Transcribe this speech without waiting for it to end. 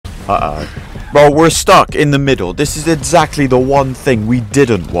Uh-oh. Bro, we're stuck in the middle. This is exactly the one thing we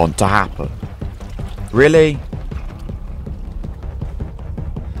didn't want to happen. Really?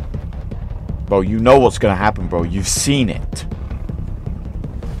 Bro, you know what's gonna happen, bro. You've seen it.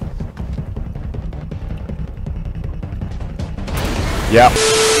 Yep.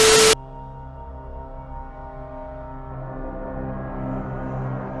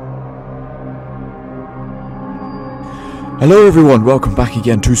 Hello everyone, welcome back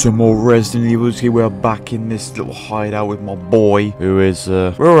again to some more Resident Evil. Here we are back in this little hideout with my boy, who is,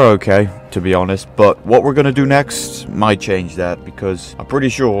 we're okay, to be honest. But what we're gonna do next might change that, because I'm pretty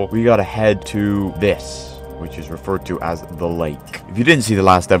sure we gotta head to this, which is referred to as the lake. If you didn't see the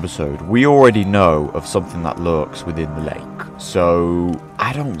last episode, we already know of something that lurks within the lake. So,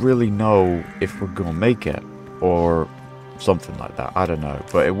 I don't really know if we're gonna make it, or something like that, I don't know,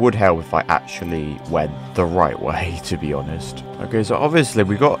 but it would help if I actually went the right way, to be honest. Okay, so obviously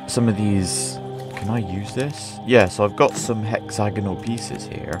we got some of these. Can I use this? Yes, I've got some hexagonal pieces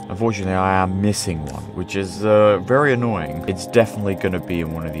here. Unfortunately, I am missing one, which is very annoying. It's definitely going to be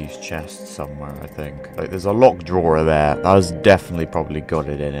in one of these chests somewhere, I think. Like, there's a locked drawer there. That has definitely probably got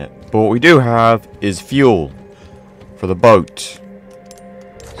it in it. But what we do have is fuel for the boat.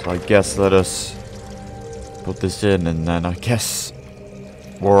 So I guess let us put this in, and then I guess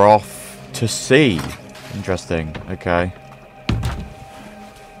we're off to sea. Interesting. Okay.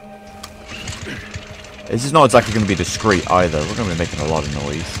 This is not exactly going to be discreet either. We're going to be making a lot of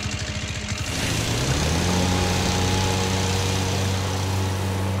noise.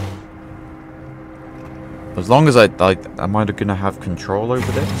 As long as am I going to have control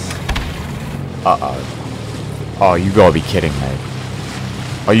over this? Uh-oh. Oh, you gotta be kidding me.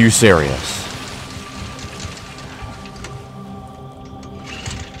 Are you serious?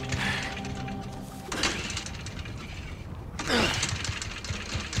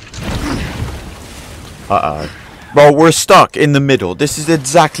 Uh-oh. Bro, we're stuck in the middle. This is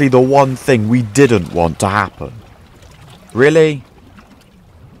exactly the one thing we didn't want to happen. Really?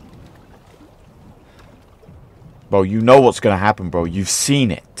 Bro, you know what's gonna happen, bro. You've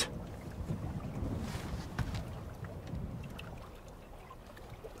seen it.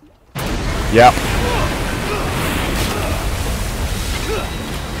 Yep.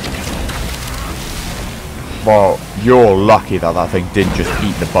 Bro, you're lucky that that thing didn't just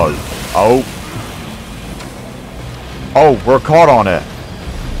eat the boat. Oh. Oh, we're caught on it.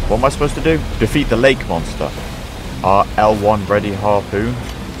 What am I supposed to do? Defeat the lake monster. L1 ready harpoon.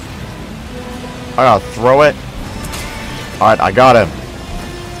 I gotta throw it. Alright, I got him.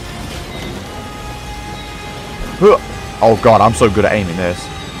 Oh god, I'm so good at aiming this.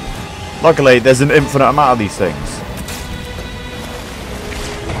 Luckily, there's an infinite amount of these things.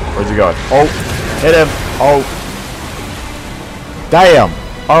 Where's he going? Oh, hit him. Oh. Damn.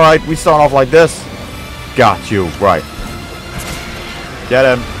 Alright, we start off like this. Got you. Right. Get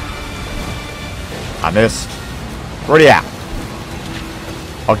him. I missed. Where'd he at?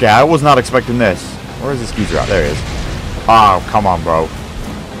 Okay, I was not expecting this. Where is this geezer at? There he is. Oh, come on, bro.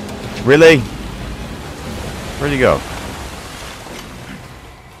 Really? Where'd he go?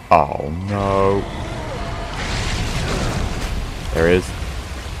 Oh, no. There he is.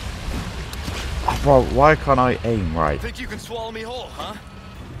 Oh, bro, why can't I aim right? Think you can swallow me whole, huh?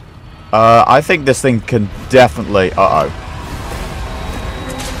 I think this thing can definitely... Uh-oh.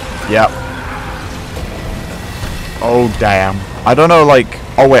 Yep. Oh, damn. I don't know, like...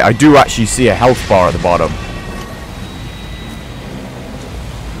 Oh, wait, I do actually see a health bar at the bottom.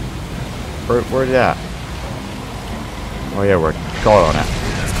 Where's it at? Oh, yeah, we're caught on it.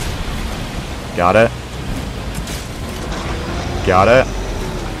 Got it. Got it.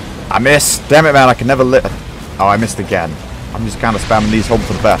 I missed. Damn it, man, I can never lit... Oh, I missed again. I'm just kind of spamming these, hoping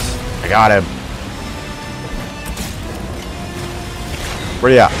for the best. I got him.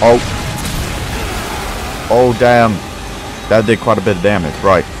 Where you at? Oh. Oh, damn. That did quite a bit of damage.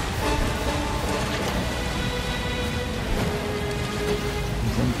 Right.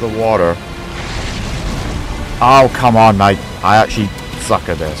 He's into the water. Oh, come on, mate. I actually suck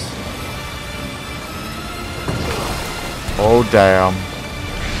at this. Oh, damn.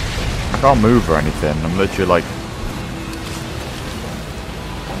 I can't move or anything. I'm literally like...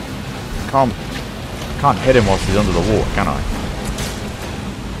 Can't hit him whilst he's under the water, can I?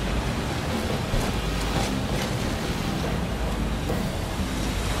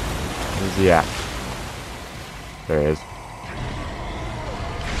 Where's he at? There he is.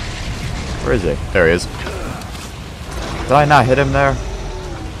 Where is he? There he is. Did I not hit him there?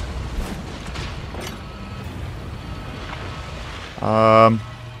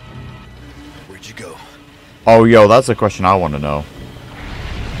 Where'd you go? Oh, yo, that's a question I want to know.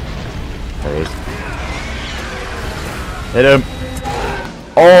 There he is. Hit him.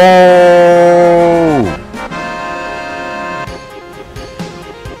 Oh!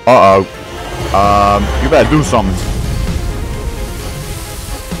 Uh-oh. You better do something.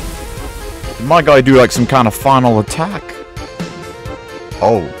 Did my guy do like some kind of final attack?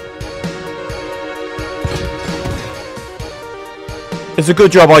 Oh. It's a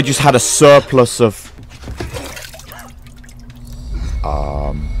good job I just had a surplus of...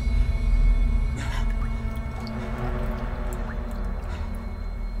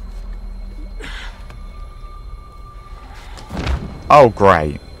 Oh,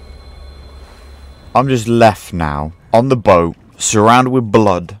 great. I'm just left now, on the boat, surrounded with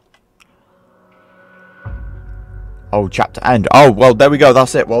blood. Oh, chapter end. Oh, well, there we go.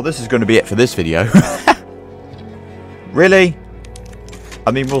 That's it. Well, this is going to be it for this video. Really?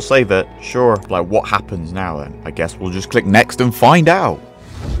 I mean, we'll save it. Sure. Like, what happens now, then? I guess we'll just click next and find out.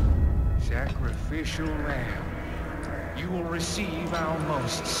 Sacrificial lamb. You will receive our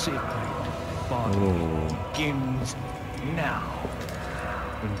most sacred bond. Begins now.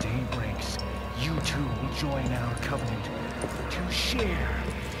 When day breaks, you two will join our covenant to share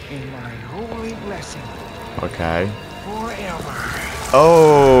in my holy blessing. Okay. Forever.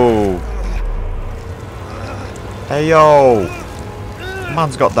 Oh. Hey, yo.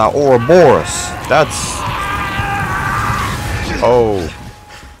 Man's got that Ouroboros. That's... Oh.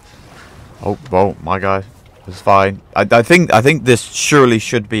 Oh, well, my guy. It's fine. I think this surely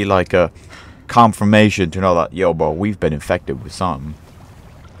should be like a confirmation to know that, yo, bro, we've been infected with something.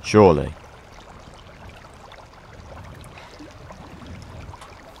 Surely.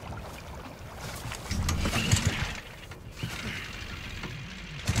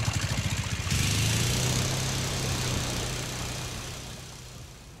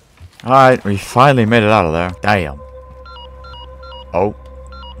 Alright, we finally made it out of there. Damn. Oh.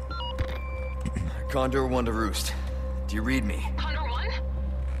 Condor 1 to Roost. Do you read me? Condor 1?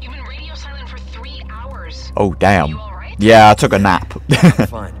 You've been radio silent for 3 hours. Oh, damn. You all right? Yeah, I took a nap.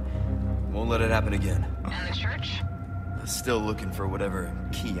 Fine. Won't let it happen again. And the church? Still looking for whatever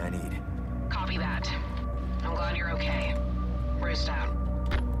key I need. Copy that. I'm glad you're okay. Roost out.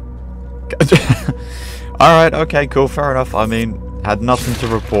 Alright, okay, cool, fair enough. I mean, had nothing to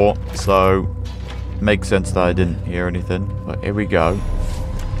report, so makes sense that I didn't hear anything. But here we go.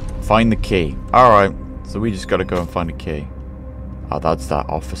 Find the key. Alright, so we just gotta go and find the key. Oh, that's that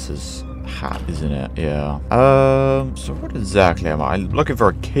officer's hat, isn't it? Yeah. So what exactly am I? I'm looking for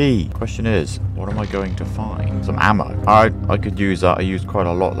a key. Question is, what am I going to find? Some ammo. Alright, I could use that. I used quite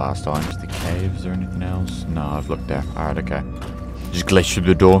a lot last time. Is the caves or anything else? No, I've looked there. Alright, okay. Just glitch through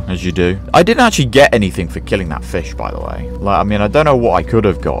the door, as you do. I didn't actually get anything for killing that fish, by the way. Like, I mean, I don't know what I could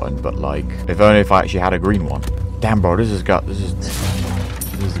have gotten, but like, if only if I actually had a green one. Damn, bro, this has got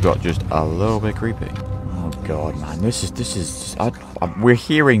just a little bit creepy. Oh god, man, this is. We're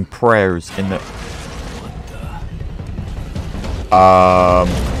hearing prayers in the.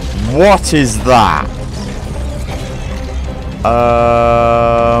 What is that?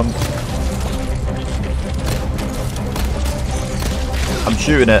 I'm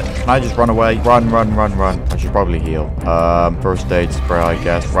shooting it. Can I just run away? Run. I should probably heal. First aid spray, I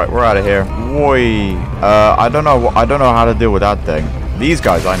guess. Right, we're out of here. Woi. I don't know how to deal with that thing. These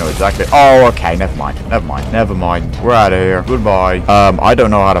guys, I know exactly. Oh, okay. Never mind. We're out of here. Goodbye. I don't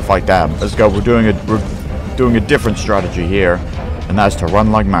know how to fight them. Let's go. We're doing a different strategy here, and that's to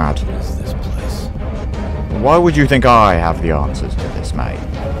run like mad. Why would you think I have the answers to this, mate?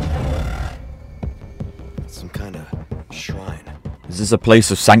 Some kind of shrine. Is this a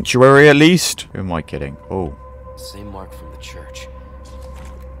place of sanctuary at least? Who am I kidding? Oh. Same mark from the church.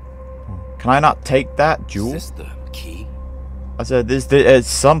 Can I not take that, Jewel? Is this the key? I said, there's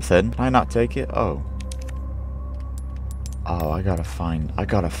something. Can I not take it? Oh. Oh, I gotta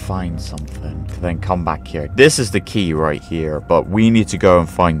find something to then come back here. This is the key right here, but we need to go and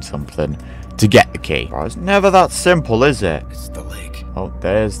find something to get the key. Oh, it's never that simple, is it? It's the lake. Oh,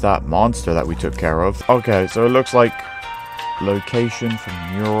 there's that monster that we took care of. Okay, so it looks like location from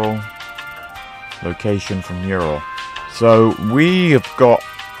mural. Location from mural. So we have got...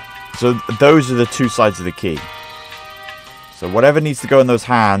 So those are the two sides of the key. So whatever needs to go in those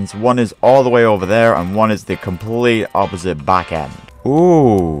hands, one is all the way over there, and one is the complete opposite back end.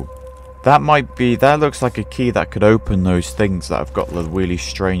 Ooh. That might be... That looks like a key that could open those things that have got the really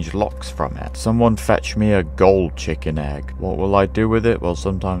strange locks from it. Someone fetch me a gold chicken egg. What will I do with it? Well,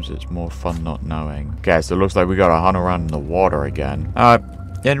 sometimes it's more fun not knowing. Okay, so it looks like we gotta hunt around in the water again. Alright,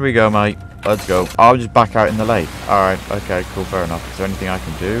 in we go, mate. Let's go. I'll just back out in the lake. Alright, okay, cool, fair enough. Is there anything I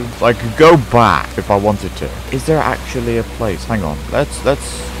can do? So I could go back if I wanted to. Is there actually a place? Hang on. Let's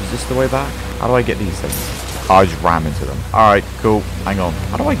this the way back? How do I get these things? Oh, I just ram into them. Alright, cool. Hang on.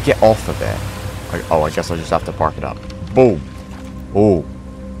 How do I get off of it? Oh, I guess I just have to park it up. Boom. Oh.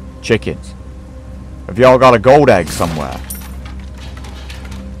 Chickens. Have y'all got a gold egg somewhere?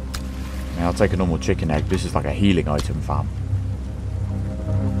 Man, I'll take a normal chicken egg. This is like a healing item, fam.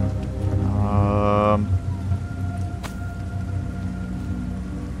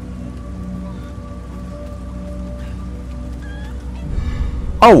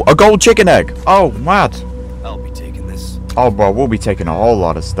 Oh, a gold chicken egg. Oh, mad. I'll be taking this. Oh, bro, we'll be taking a whole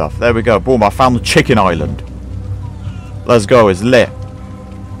lot of stuff. There we go. Boom, I found the chicken island. Let's go. It's lit.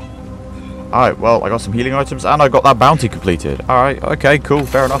 Alright, well, I got some healing items and I got that bounty completed. Alright, okay, cool.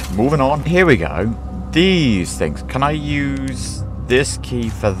 Fair enough. Moving on. Here we go. These things. Can I use this key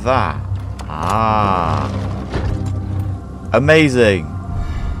for that? Ah. Amazing.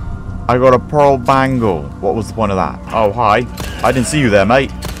 I got a pearl bangle. What was the point of that? Oh, hi. I didn't see you there,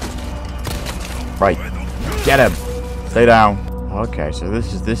 mate. Right. Get him. Stay down. Okay, so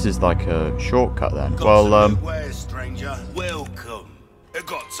this is like a shortcut then. Well, Where's stranger? Welcome. I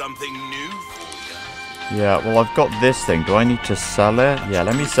got something new for you. yeah, well, I've got this thing. Do I need to sell it? Yeah,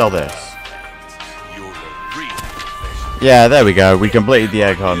 let me sell this. You're a real professional. Yeah, there we go. We completed the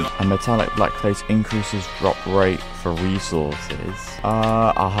egg hunt. A metallic black plate increases drop rate for resources.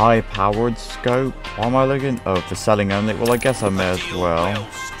 A high-powered scope. What am I looking? Oh, for selling only. Well, I guess I may as well.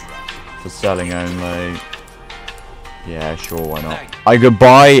 For selling only. Yeah, sure, why not? I could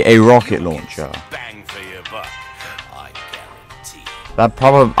buy a rocket launcher. Bang for your buck. I guarantee.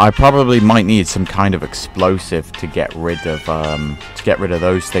 I probably might need some kind of explosive to get rid of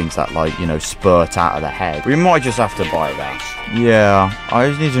those things that, like, you know, spurt out of the head. We might just have to buy that. Yeah, I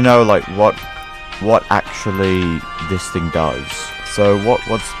just need to know like what actually this thing does. So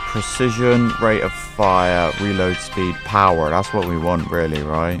what's precision, rate of fire, reload speed, power? That's what we want really,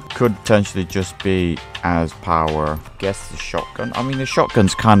 right? Could potentially just be as power. Guess the shotgun. I mean, the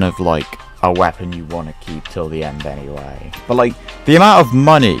shotgun's kind of like a weapon you want to keep till the end anyway. But like the amount of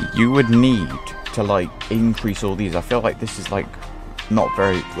money you would need to like increase all these, I feel like this is like not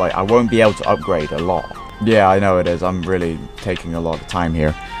very, like I won't be able to upgrade a lot. Yeah, I know it is. I'm really taking a lot of time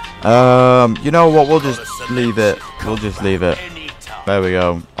here. You know what? We'll just leave it. We'll just leave it. There we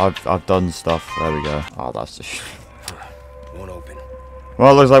go. I've done stuff. There we go. Oh, that's a shame. Won't open.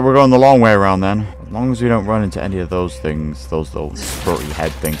 Well, it looks like we're going the long way around then. As long as we don't run into any of those things, those little spurty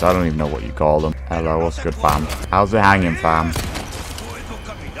head things. I don't even know what you call them. Hello, what's good, fam? How's it hanging, fam?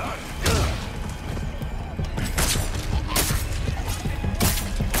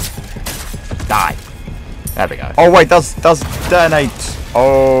 Die. There we go. Oh wait, that's detonate.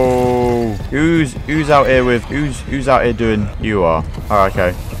 Oh, who's out here with who's out here doing? You are. Oh,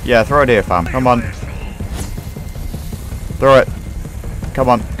 okay. Yeah, throw it here, fam. Come on. Throw it. Come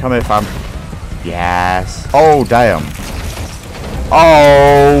on, come here, fam. Yes. Oh damn.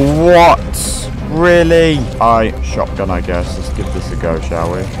 Oh what? Really? Alright, shotgun, I guess. Let's give this a go, shall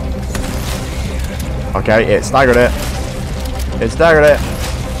we? Okay, it staggered it. It staggered it.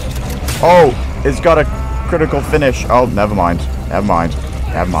 Oh, it's got a critical finish. Oh, never mind. Never mind.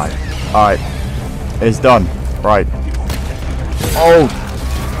 Never mind. Alright. It's done. Right. Oh,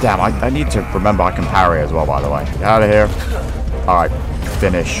 damn. I need to remember I can parry as well, by the way. Get out of here. Alright.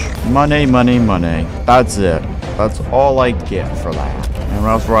 Finish. Money, money, money. That's it. That's all I get for that. And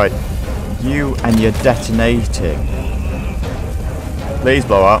I was right. You and your detonating. Please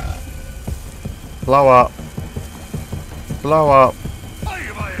blow up. Blow up. Blow up.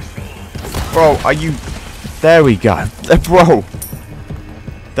 Bro, are you... There we go. Bro.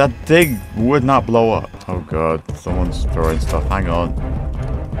 That thing would not blow up. Oh god. Someone's throwing stuff. Hang on.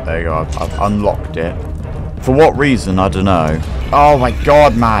 There you go. I've unlocked it. For what reason? I don't know. Oh my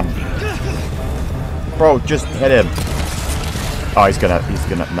god, man. Bro, just hit him. Oh, he's gonna...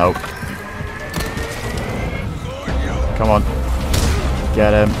 Nope. Come on.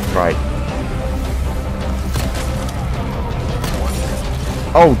 Get him. Right.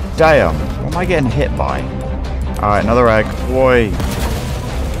 Oh, damn. What am I getting hit by? Alright, another egg. Boy.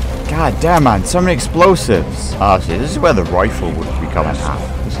 God damn, man. So many explosives. Ah, see, this is where the rifle would be coming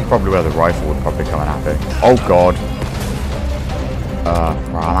at. This is probably where the rifle would probably come in happy. Oh, God.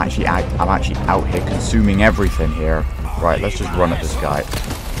 Right, I'm actually out here consuming everything here. Right, let's just run at this guy.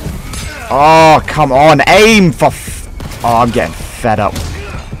 Oh, come on. Aim for... Oh, I'm getting fed up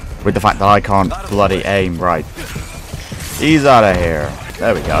with the fact that I can't bloody aim. Right. He's out of here.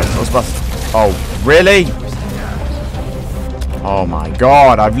 There we go. Oh, really? Oh my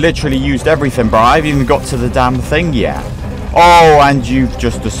god, I've literally used everything, bro. I haven't even got to the damn thing yet. Oh, and you've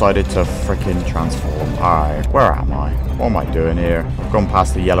just decided to freaking transform. Alright, where am I? What am I doing here? I've gone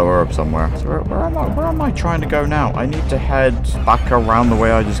past the yellow herb somewhere. So where am I trying to go now? I need to head back around the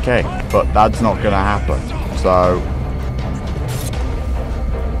way I just came. But that's not going to happen. So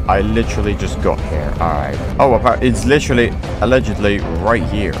I literally just got here. Alright. Oh, it's literally, allegedly, right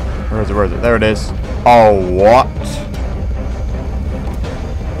here. Where is it? Where is it? There it is. Oh, what?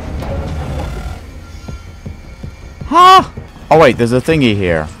 Huh? Oh, wait, there's a thingy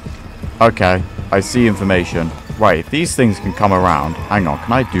here. Okay, I see information. Right, if these things can come around. Hang on,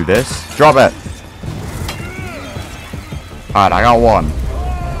 can I do this? Drop it. Alright, I got one.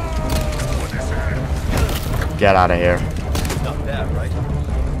 Get out of here. Not bad, right?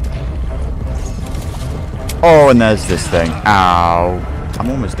 Oh, and there's this thing. Ow. I'm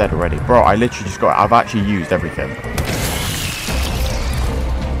almost dead already. Bro, I literally just got... I've actually used everything.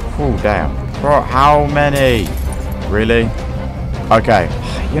 Oh, damn. Bro, how many? Really? Okay.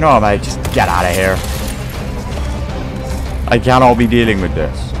 You know what, mate? Just get out of here. I cannot be dealing with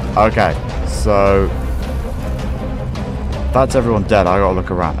this. Okay. So... that's everyone dead. I gotta look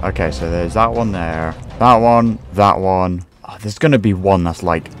around. Okay, so there's that one there. That one. That one. Oh, there's gonna be one that's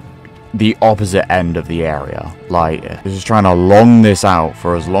like... the opposite end of the area. Like, just trying to long this out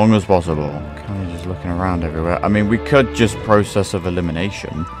for as long as possible. Kind of just looking around everywhere. I mean, we could just process of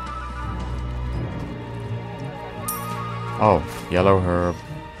elimination. Oh, yellow herb.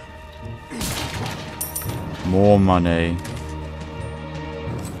 More money.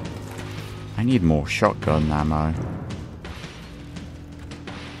 I need more shotgun ammo.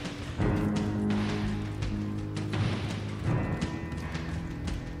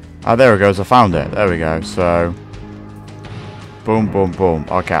 Oh, there it goes. I found it. There we go. So, boom, boom, boom.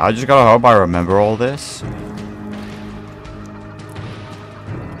 Okay, I just gotta hope I remember all this.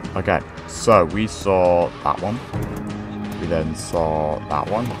 Okay, so we saw that one. We then saw that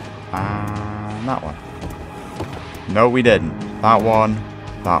one. And that one. No, we didn't. That one.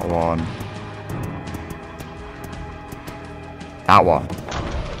 That one. That one.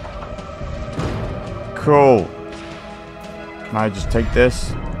 Cool. Can I just take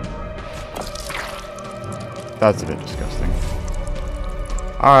this? That's a bit disgusting.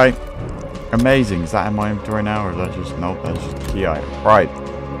 Alright. Amazing. Is that in my inventory now? Or is that just... nope, that's just a key item. Right.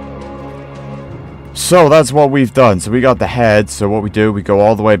 So that's what we've done. So we got the head. So what we do, we go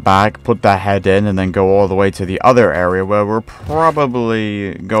all the way back, put that head in, and then go all the way to the other area where we're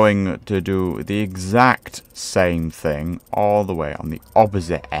probably going to do the exact same thing all the way on the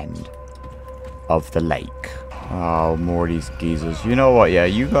opposite end of the lake. Oh, more of these geezers. You know what? Yeah,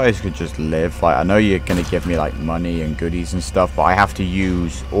 you guys could just live. Like, I know you're going to give me, like, money and goodies and stuff, but I have to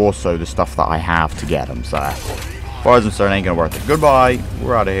use also the stuff that I have to get them, so... as far as I'm concerned, ain't going to worth it. Goodbye.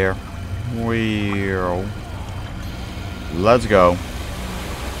 We're out of here. Let's go.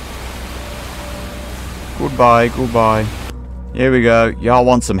 Goodbye, goodbye. Here we go. Y'all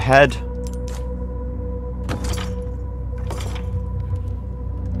want some head?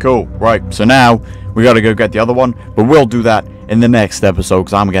 Cool. Right, so now... we gotta go get the other one, but we'll do that in the next episode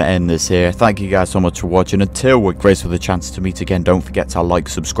because I'm gonna end this here. Thank you guys so much for watching. Until we're graced with a chance to meet again, don't forget to like,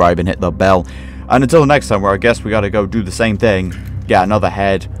 subscribe, and hit the bell. And until next time, where I guess we gotta go do the same thing, get another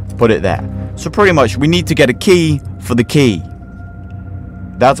head, put it there. So pretty much, we need to get a key for the key.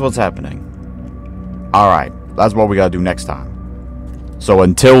 That's what's happening. Alright, that's what we gotta do next time. So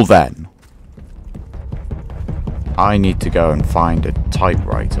until then, I need to go and find a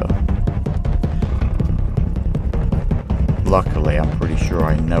typewriter. Luckily, I'm pretty sure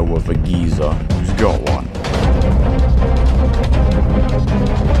I know of a geezer who's got one.